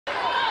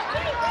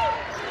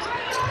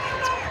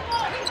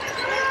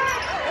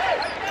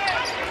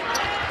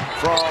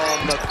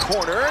from the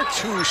corner,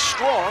 too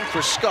strong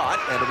for Scott,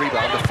 and a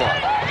rebound to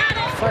Fudd.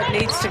 Fudd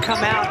needs to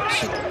come out.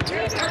 She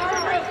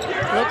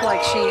looked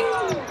like she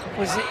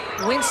was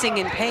wincing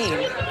in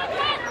pain.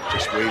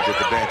 Just waved at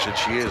the bench, and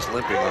she is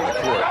limping on the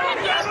court.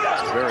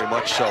 Very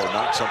much so,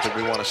 not something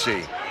we want to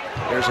see.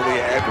 There's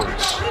Aaliyah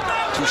Edwards,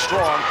 too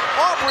strong.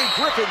 Aubrey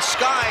Griffin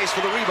skies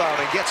for the rebound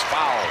and gets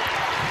fouled.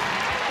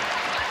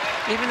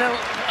 Even though,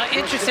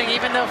 interesting,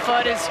 even though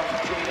Fudd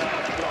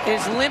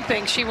is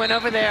limping, she went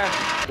over there.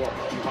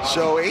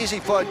 So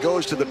Azzi Fudd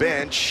goes to the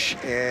bench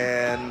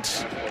and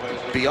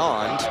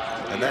beyond,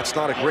 and that's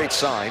not a great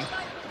sign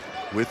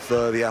with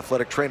the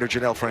athletic trainer,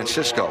 Janelle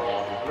Francisco.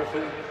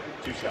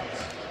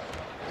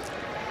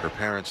 Her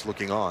parents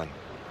looking on.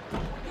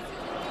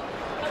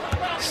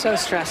 So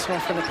stressful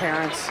for the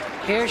parents.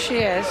 Here she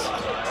is.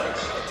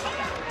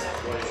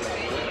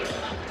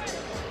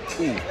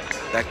 Ooh,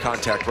 that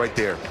contact right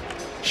there.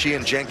 She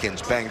and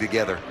Jenkins banged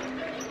together.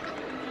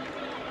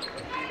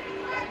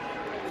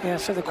 Yeah,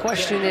 so the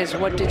question is,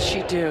 what did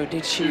she do?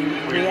 Did she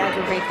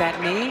re-aggravate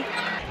that knee?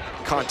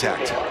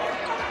 Contact.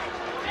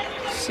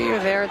 See her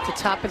there at the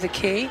top of the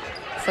key,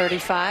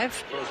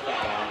 35.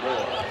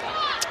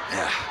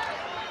 Yeah.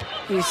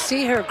 You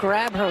see her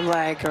grab her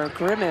leg or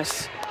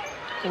grimace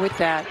with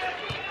that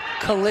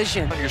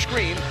collision. On your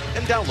screen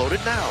and download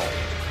it now.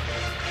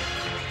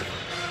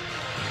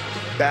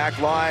 Back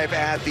live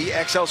at the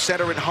XL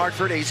Center in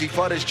Hartford. Azzi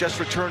Fudd has just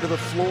returned to the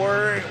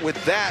floor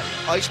with that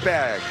ice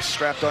bag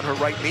strapped on her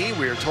right knee.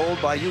 We are told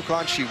by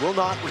UConn she will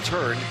not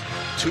return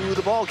to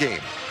the ball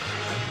game.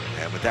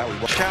 And with that, we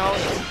watch down,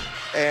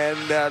 and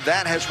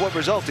that has what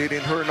resulted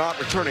in her not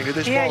returning to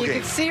this ball game. Yeah, you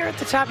can see her at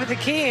the top of the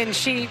key, and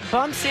she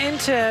bumps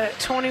into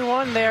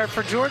 21 there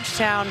for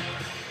Georgetown.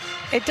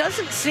 It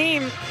doesn't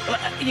seem,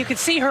 you could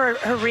see her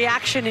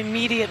reaction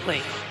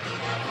immediately.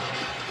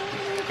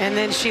 And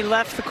then she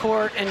left the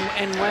court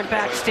and went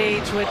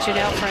backstage with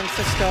Janelle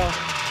Francisco.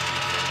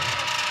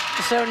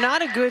 So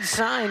not a good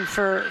sign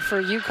for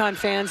UConn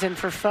fans and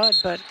for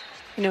Fudd, but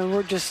you know,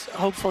 we're just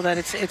hopeful that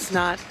it's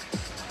not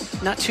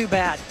too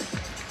bad.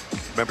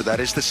 Remember,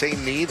 that is the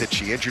same knee that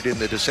she injured in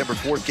the December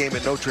 4th game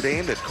at Notre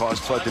Dame that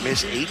caused Fudd to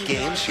miss 8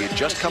 games. She had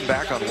just come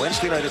back on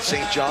Wednesday night at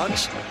St.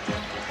 John's.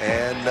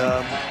 And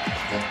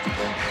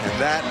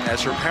that,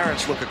 as her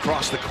parents look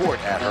across the court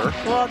at her.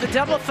 Well, the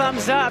double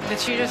thumbs up that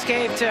she just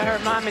gave to her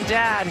mom and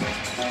dad.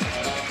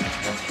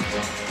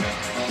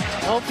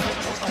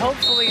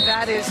 Hopefully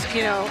that is,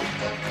 you know,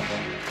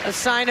 a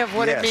sign of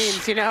what it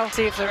means, you know.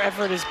 See if their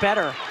effort is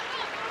better.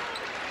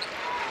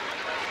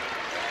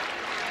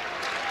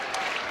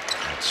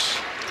 That's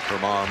her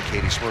mom,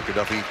 Katie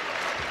Smirka-Duffy,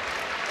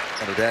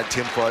 and her dad,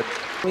 Tim Fudd.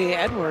 Aaliyah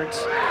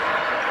Edwards.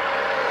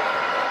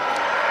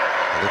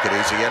 Look at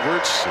Azzi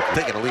Edwards. I'm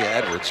thinking Aaliyah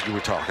Edwards you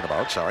were talking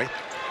about, sorry.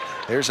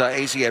 There's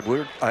Azzi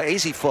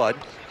Fudd,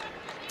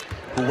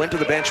 who went to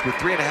the bench with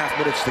 3.5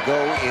 minutes to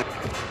go.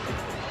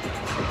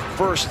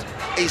 First,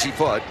 Azzi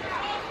Fudd,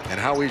 and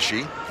how is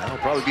she? That'll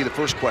probably be the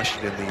first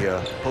question in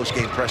the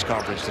post-game press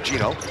conference to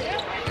Gino.